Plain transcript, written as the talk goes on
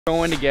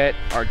Going to get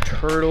our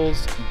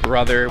turtle's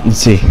brother. Let's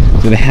see.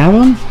 Do they have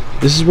them?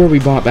 This is where we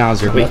bought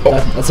Bowser. Wait,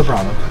 That's a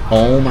problem.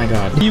 oh my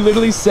god. He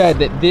literally said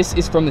that this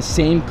is from the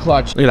same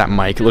clutch. Look at that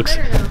mic. It looks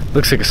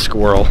like a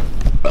squirrel.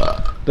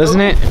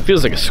 Doesn't it? It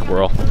feels like a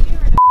squirrel.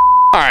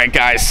 Alright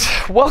guys,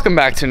 welcome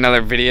back to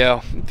another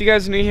video. If you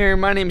guys are new here,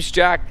 my name is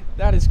Jack.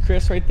 That is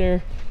Chris right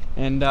there.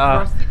 And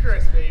Crusty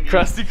Chris, baby.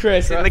 Crusty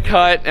Chris in the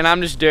cut, and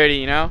I'm just dirty,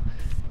 you know?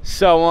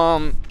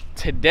 So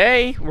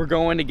today we're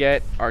going to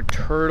get our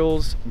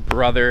turtle's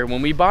brother.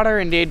 When we bought our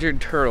endangered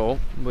turtle,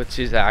 which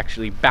is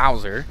actually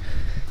Bowser,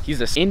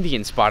 he's an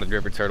Indian spotted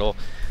river turtle.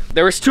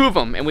 There was two of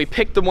them, and we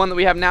picked the one that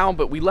we have now,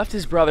 but we left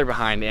his brother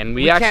behind, and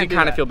we actually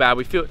kind of feel bad.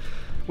 We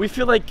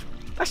feel like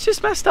that's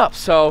just messed up.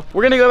 So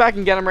we're gonna go back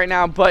and get him right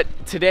now. But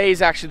today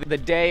is actually the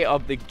day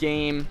of the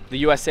game. The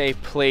USA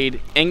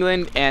played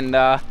England, and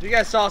if you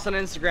guys saw us on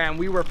Instagram,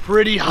 we were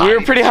pretty hyped. we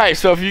were pretty hyped.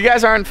 So if you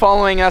guys aren't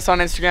following us on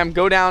Instagram,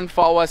 go down,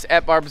 follow us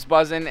at Barb's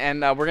Buzzin',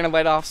 and we're gonna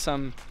light off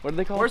some. What are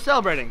they called? We're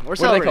celebrating.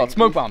 What are they called?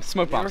 Smoke bombs.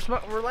 Smoke bombs. Yeah,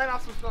 we're lighting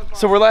off some smoke bombs.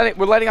 So we're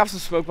lighting off some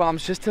smoke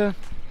bombs just to,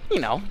 you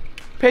know,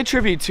 pay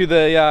tribute to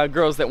the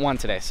girls that won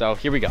today. So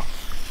here we go.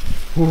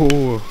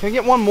 Ooh. Can I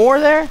get one more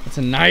there? That's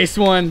a nice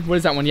one. What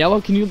is that one? Yellow?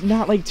 Can you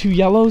not like two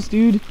yellows,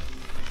 dude?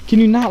 Can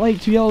you not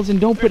like two yellows? And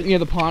don't put it near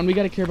the pond. We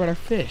gotta care about our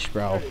fish,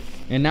 bro.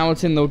 And now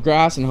it's in the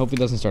grass, and hopefully it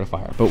doesn't start a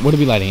fire. But what are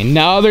we lighting?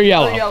 Another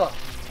yellow. Another yellow.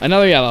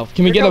 Another yellow.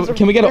 Can we get a?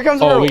 Can we get a?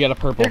 Oh, we got a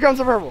purple. Here comes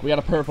the purple. We got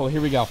a purple. Here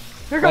we go.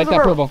 Here comes Light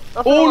that purple.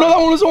 Oh no, that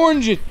one was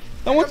orange.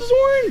 That one's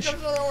orange. Here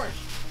comes another orange.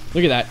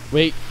 Look at that.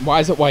 Wait, why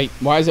is it white?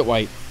 Why is it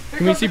white?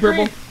 Can we see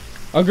purple? Green.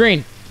 Oh,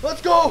 green.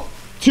 Let's go.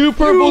 Two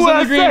purples in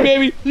the green,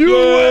 baby.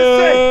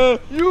 USA.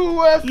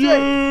 USA.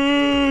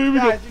 Yeah.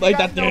 Guys, Like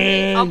that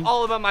thing. I'm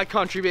all about my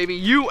country, baby.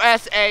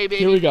 USA, baby.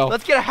 Here we go.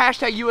 Let's get a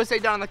hashtag USA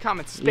down in the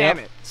comments. Spam Yep.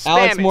 it. Spam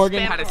Alex it.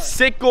 Morgan Spam had it. a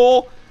sick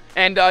goal.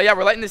 And yeah,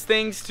 we're lighting these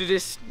things to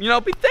just, you know,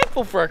 be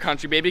thankful for our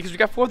country, baby, because we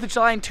got 4th of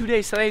July in 2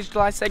 days. Today's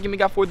July 2nd. We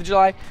got 4th of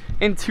July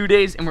in 2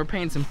 days, and we're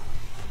paying some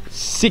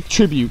sick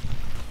tribute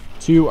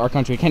to our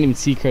country. I can't even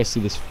see Chris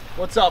through this.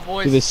 What's up,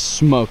 boys? Look at this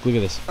smoke. Look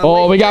at this.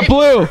 Oh, we got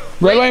blue. Red,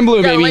 white, and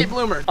blue, baby. Late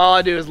bloomer. All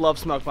I do is love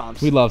smoke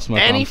bombs. We love smoke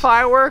bombs. Any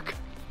firework,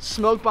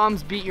 smoke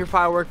bombs beat your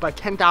firework by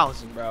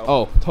 10,000, bro.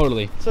 Oh,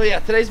 totally. So yeah,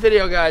 today's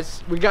video,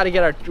 guys, we gotta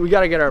get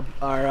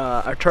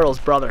our turtle's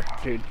brother,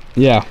 dude.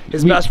 Yeah.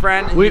 His best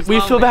friend. We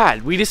feel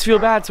bad. We just feel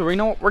bad. So we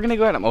know we're gonna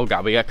go at him. Oh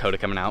god, we got Coda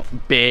coming out.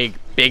 Big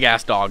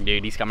ass dog,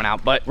 dude. He's coming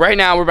out. But right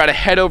now we're about to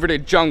head over to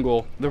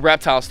Jungle, the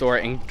reptile store,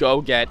 and go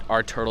get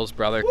our turtle's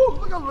brother. Woo,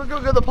 look how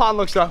good the pond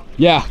looks though.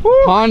 Yeah, Woo,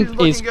 pond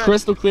is good.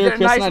 crystal clear. Did a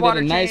Chris nice and I did a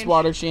water nice change.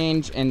 water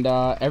change, and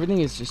everything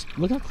is just,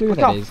 look how clear Look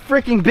that how is.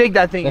 freaking big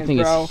that thing That is, thing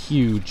bro. is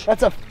huge.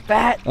 That's a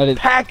fat That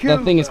pacu.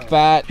 that thing is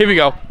fat. Here we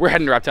go. We're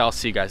heading to reptile.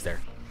 See you guys there.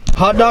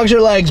 Hot dogs or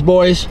legs,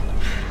 boys?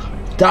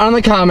 Down in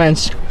the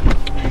comments.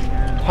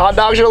 Hot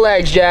dogs or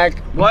legs, Jack?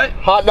 What?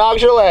 Hot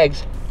dogs or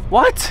legs?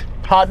 What?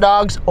 Hot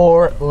dogs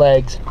or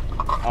legs?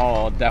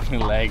 Oh,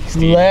 definitely legs,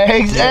 dude.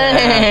 Legs,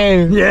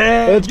 hey!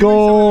 Yeah. Let's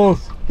go!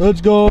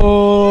 Let's go!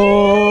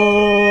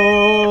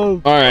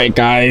 All right,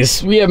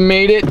 guys. We have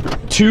made it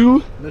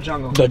to The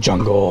jungle. the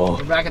jungle.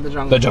 We're back at the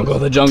jungle. The jungle,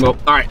 the jungle.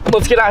 All right,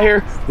 let's get out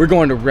here. We're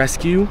going to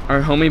rescue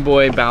our homie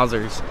boy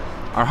Bowser's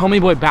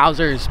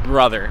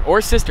brother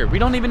or sister. We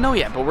don't even know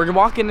yet, but we're gonna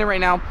walk in there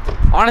right now.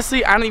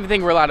 Honestly, I don't even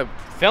think we're allowed to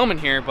film in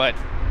here, but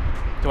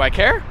do I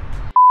care?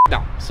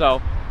 No.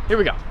 So here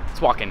we go.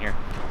 Let's walk in here.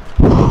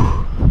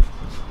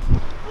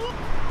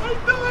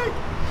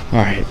 All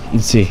right,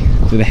 let's see.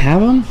 Do they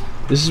have him?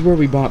 This is where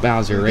we bought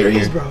Bowser right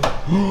here. bro.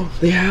 Oh,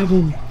 they have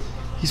him.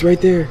 He's right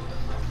there.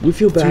 We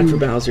feel bad for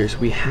Bowser, so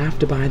we have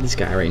to buy this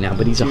guy right now,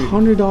 but he's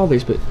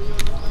 $100.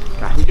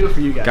 But We do it for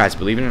you guys. guys,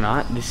 believe it or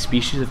not, this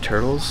species of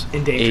turtles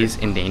is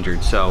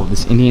endangered. So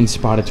this Indian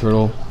spotted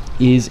turtle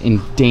is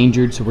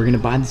endangered. So we're gonna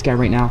buy this guy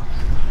right now,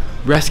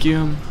 rescue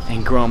him,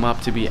 and grow him up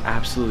to be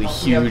absolutely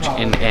huge.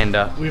 And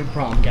we have a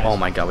problem, guys. oh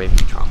my god, we have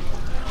a huge problem.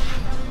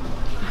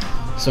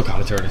 So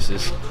caught a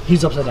tortoises.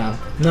 He's upside down.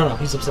 No,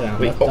 he's upside down.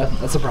 Wait,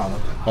 That's a problem.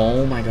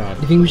 Oh my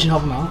god. You think we should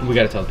help him out? We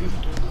gotta tell people.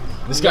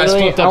 This guy's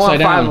Literally, flipped I want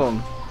upside 5 down. of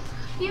them.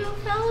 You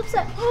fell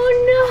upside.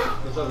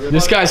 Oh no!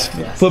 This guy's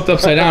flipped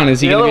upside down.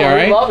 Is he gonna be We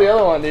alright? love the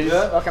other one, dude. He's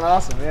fucking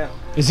awesome, yeah.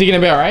 Is he gonna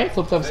be alright?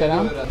 Flipped upside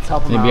down? Let's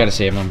help him Maybe we out. gotta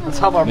save him. Let's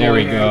help our There boy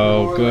we here.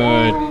 go.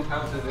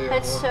 Good.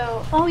 That's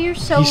so. Oh, you're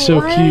so. He's so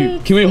white.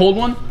 cute. Can we hold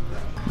one?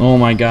 Oh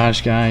my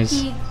gosh, guys.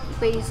 He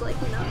weighs like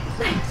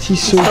nuts.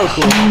 He's so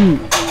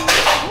cute.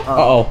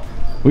 Uh-oh.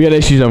 We got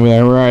issues over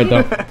there. We're alright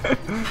though.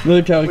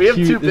 Look how We have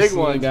cute two this big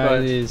little ones, guy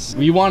but- is.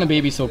 We want a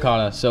baby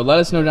sulcata, so let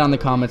us know down in the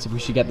comments if we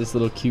should get this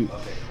little cute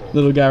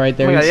little guy right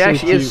there. Oh my God, He's he so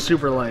actually cute. is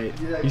super light.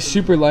 He's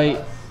super light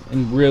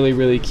and really,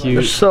 really They're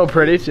cute. so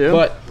pretty too.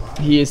 But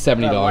he is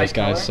 $70, light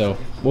guys, so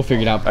we'll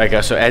figure it out. Alright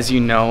guys, so as you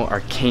know,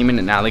 our Cayman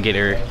and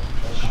alligator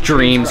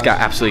dreams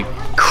got absolutely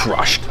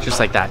crushed. Just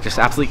like that. Just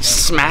absolutely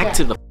smacked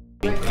to the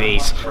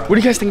face. What do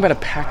you guys think about a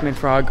Pac-Man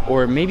frog,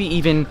 or maybe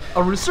even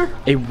A rooster?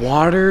 a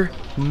water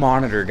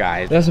monitor,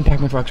 guys? There's some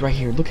Pac-Man frogs right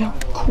here. Look how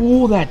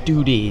cool that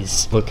dude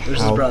is. Look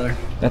There's his brother.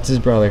 That's his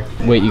brother.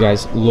 Wait, you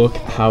guys, look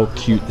how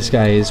cute this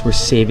guy is. We're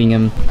saving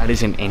him. That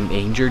is an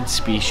endangered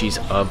species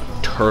of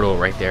turtle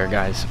right there,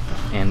 guys.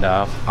 And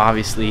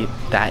obviously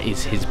that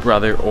is his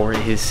brother or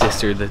his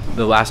sister.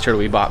 The last turtle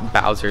we bought,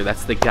 Bowser,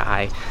 that's the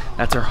guy.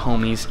 That's our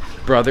homie's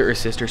brother or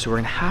sister. So we're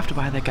gonna have to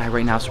buy that guy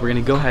right now. So we're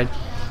gonna go ahead,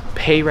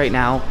 pay right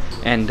now,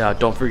 and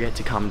don't forget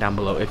to comment down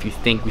below if you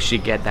think we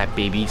should get that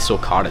baby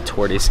sulcata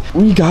tortoise.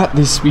 We got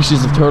this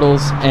species of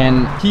turtles,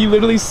 and he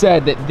literally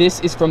said that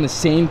this is from the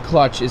same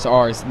clutch as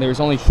ours.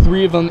 There's only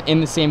 3 of them in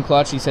the same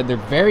clutch. He said they're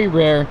very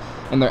rare,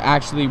 and they're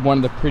actually one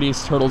of the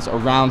prettiest turtles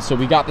around. So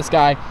we got this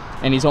guy,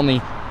 and he's only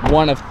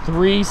one of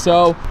 3.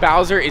 So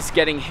Bowser is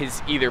getting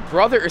his either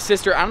brother or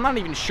sister. I'm not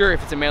even sure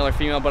if it's a male or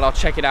female, but I'll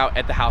check it out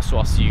at the house, so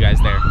I'll see you guys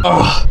there.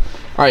 all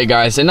right,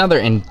 guys, another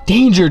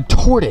endangered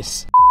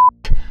tortoise.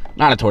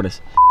 Not a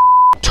tortoise.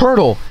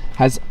 Turtle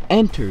has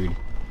entered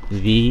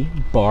the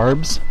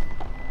Barb's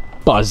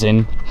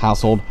Buzzin'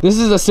 household. This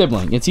is a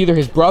sibling. It's either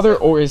his brother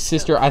or his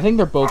sister. I think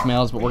they're both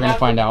males, but we're gonna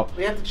find out.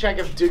 We have to check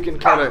if Duke and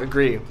Coda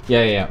agree.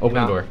 Yeah.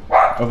 Open the door.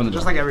 Open the door.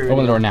 Just like every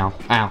Open the video. door now.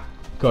 Ow.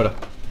 Coda,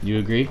 you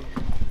agree?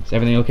 Is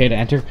everything okay to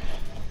enter?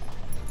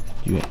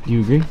 Do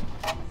you agree?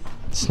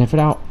 Sniff it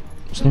out.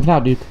 Sniff it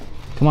out, Duke.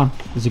 Come on.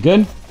 Is it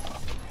good?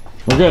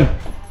 We're good.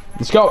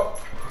 Let's go.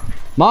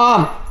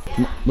 Mom!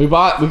 We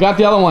got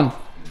the other one.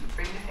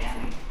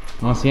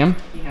 Wanna see him?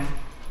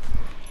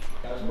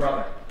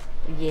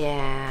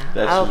 Yeah.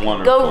 That's Okay,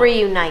 wonderful. go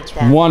reunite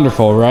them.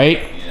 Wonderful, right?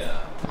 Yeah.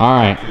 All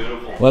right.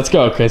 Beautiful. Let's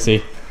go,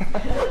 Chrissy.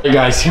 Hey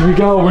guys, here we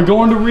go. We're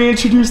going to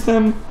reintroduce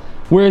them.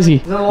 Where is he?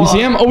 You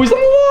see him? Oh, he's on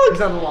the log.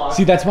 He's on the log.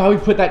 See, that's why we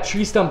put that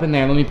tree stump in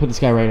there. Let me put this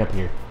guy right up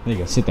here. There you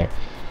go, sit there.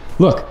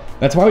 Look,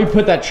 that's why we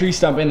put that tree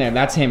stump in there.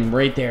 That's him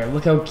right there.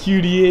 Look how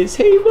cute he is.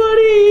 Hey,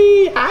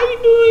 buddy, how you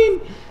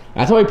doing?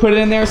 That's why we put it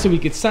in there so we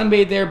could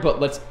sunbathe there, but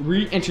let's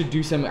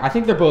reintroduce him. I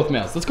think they're both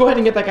males. Let's go ahead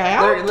and get that guy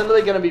out. They're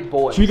literally gonna be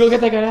boys. Should we go get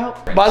that guy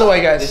out? By the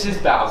way, guys, This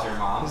is Bowser,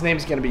 Mom. his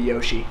name's gonna be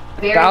Yoshi.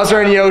 Very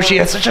Bowser and Yoshi.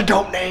 That's such a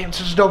dope name.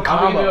 Such a dope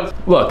combo.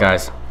 Look,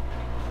 guys.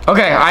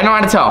 Okay, I know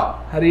how to tell.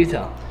 How do you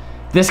tell?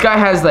 This guy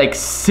has like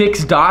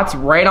 6 dots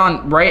right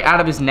out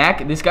of his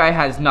neck. This guy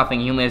has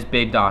nothing. He only has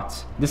big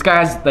dots. This guy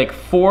has like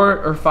 4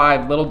 or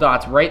 5 little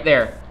dots right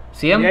there.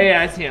 See him? Yeah,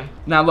 I see him.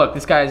 Now look,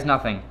 this guy has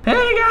nothing.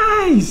 Hey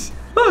guys,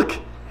 look.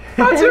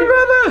 That's your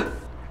brother.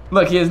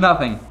 Look, he has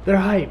nothing. They're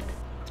hyped.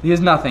 He has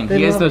nothing.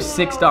 He has love those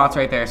 6 dots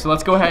right there. So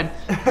let's go ahead.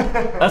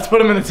 Let's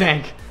put him in the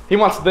tank. They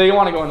want to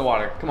go in the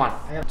water. Come on.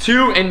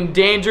 2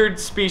 endangered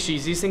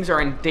species. These things are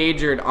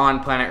endangered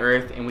on planet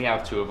Earth, and we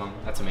have 2 of them.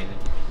 That's amazing.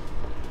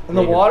 In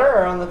the water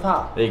or on the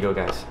top? There you go,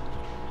 guys.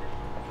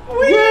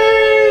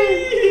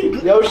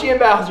 Yoshi and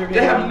Bowser.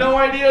 They have no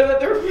idea that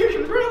they're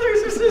freaking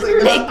brothers or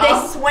sisters. They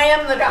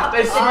swam the drop.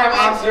 They swim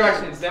opposite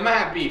directions. They might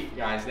have beef,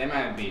 guys. They might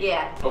have beef.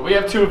 Yeah. But we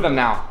have 2 of them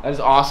now. That is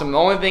awesome. The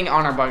only thing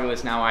on our bucket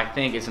list now, I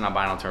think, is an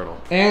albino turtle.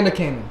 And a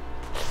caiman.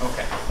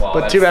 Okay. Well,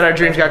 But too bad our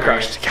dreams got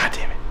crushed. God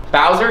damn it.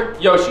 Bowser,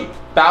 Yoshi.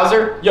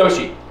 Bowser,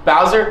 Yoshi.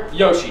 Bowser,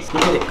 Yoshi. Go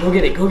get it. Go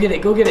get it. Go get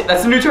it. Go get it.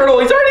 That's the new turtle.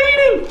 He's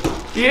already eating.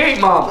 He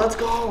ate, Mom. Let's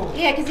go.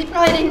 Yeah, because he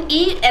probably didn't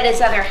eat at his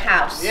other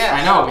house. Yeah.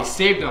 I know. We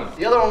saved him.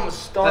 The other one was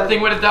That starving.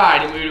 thing would have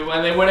died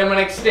when they would have went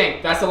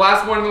extinct. That's the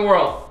last one in the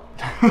world.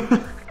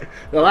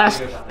 The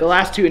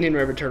last 2 Indian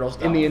River turtles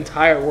in the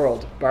entire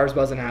world. Barb's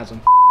Buzzin' has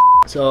them.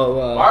 So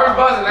Barb's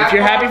buzzing. if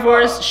you're happy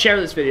for us, share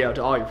this video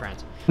to all your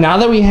friends. Now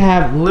that we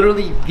have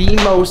literally the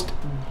most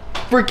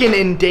freaking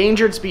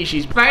endangered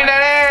species. Hey,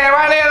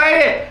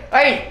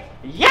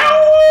 yeah,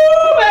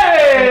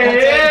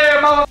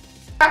 mother.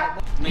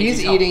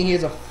 He's eating, he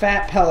has a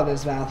fat pellet in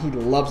his mouth, he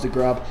loves to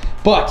grub.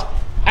 But,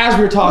 as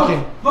we're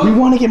talking, we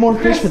want to get more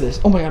fish for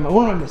this. Oh my god,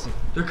 what am I missing?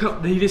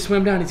 He just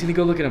swam down. He's gonna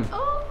go look at him.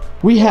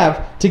 We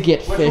have to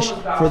get fish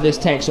for this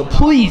tank, so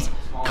please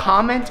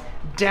comment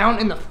down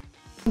in the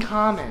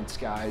comments,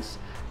 guys.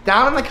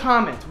 Down in the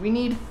comments, we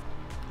need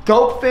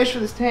dope fish for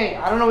this tank.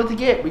 I don't know what to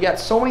get. We got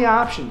so many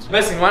options.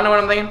 Listen, you wanna know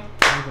what I'm thinking?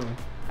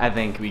 I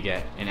think we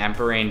get an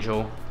emperor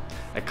angel,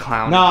 a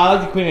clown. No, I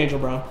like the Queen Angel,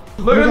 bro.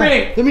 Look at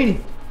me. They're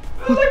meeting.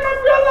 Look like my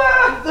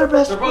brother. They're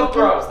best. They're both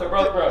bros. They're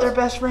both bros. They're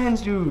best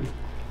friends, dude.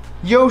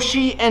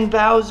 Yoshi and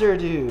Bowser,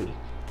 dude.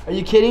 Are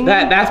you kidding me?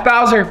 That's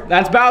Bowser.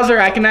 That's Bowser.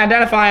 I can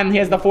identify him. He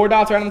has the 4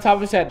 dots right on the top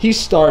of his head. He's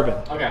starving.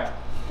 Okay.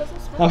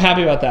 I'm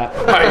happy about that.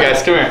 All right,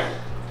 guys, come here.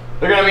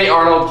 They're gonna meet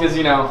Arnold because,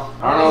 you know,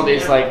 Arnold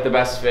is like the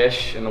best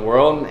fish in the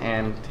world,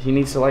 and he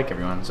needs to like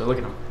everyone. So look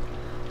at him.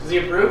 Does he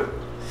approve?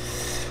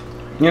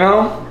 You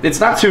know, it's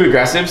not too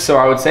aggressive, so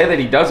I would say that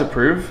he does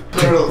approve.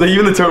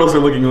 Even the turtles are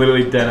looking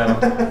literally dead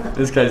at him.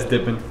 This guy's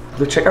dipping.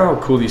 Look, check out how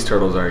cool these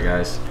turtles are,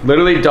 guys.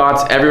 Literally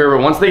dots everywhere,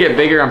 but once they get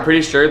bigger, I'm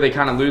pretty sure they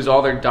kind of lose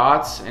all their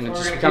dots, and it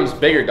just becomes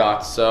bigger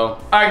dots, so. All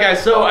right,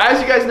 guys, so as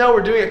you guys know,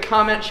 we're doing a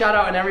comment shout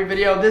out in every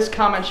video. This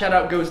comment shout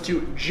out goes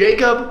to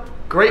Jacob.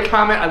 Great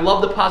comment. I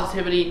love the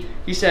positivity.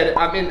 He said,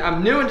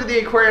 I'm new into the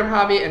aquarium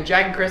hobby, and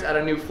Jack and Chris add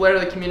a new flair to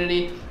the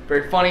community.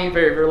 Very funny,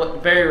 very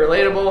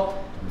relatable.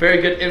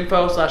 very good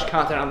info /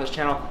 content on this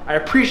channel. I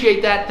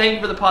appreciate that. Thank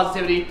you for the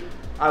positivity.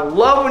 I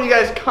love when you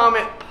guys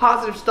comment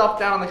positive stuff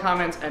down in the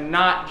comments and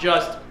not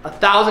just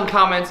 1,000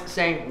 comments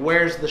saying,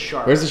 where's the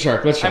shark? Where's the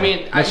shark? Let's show I mean,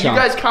 him. Let's you show him.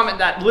 guys comment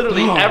that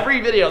literally every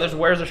video. There's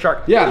where's the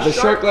shark? Yeah, the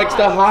shark likes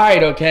to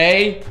hide,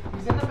 okay?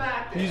 He's in the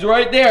back there. He's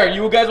right there.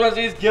 You guys want to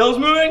see his gills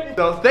moving?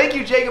 So thank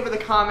you, Jacob, for the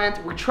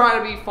comment. We're trying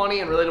to be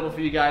funny and relatable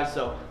for you guys,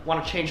 so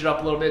want to change it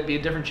up a little bit, be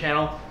a different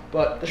channel.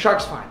 But the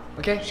shark's fine,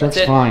 okay? Shark's That's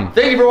it. fine.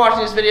 Thank you for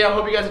watching this video.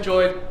 Hope you guys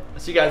enjoyed. I'll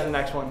see you guys in the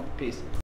next one. Peace.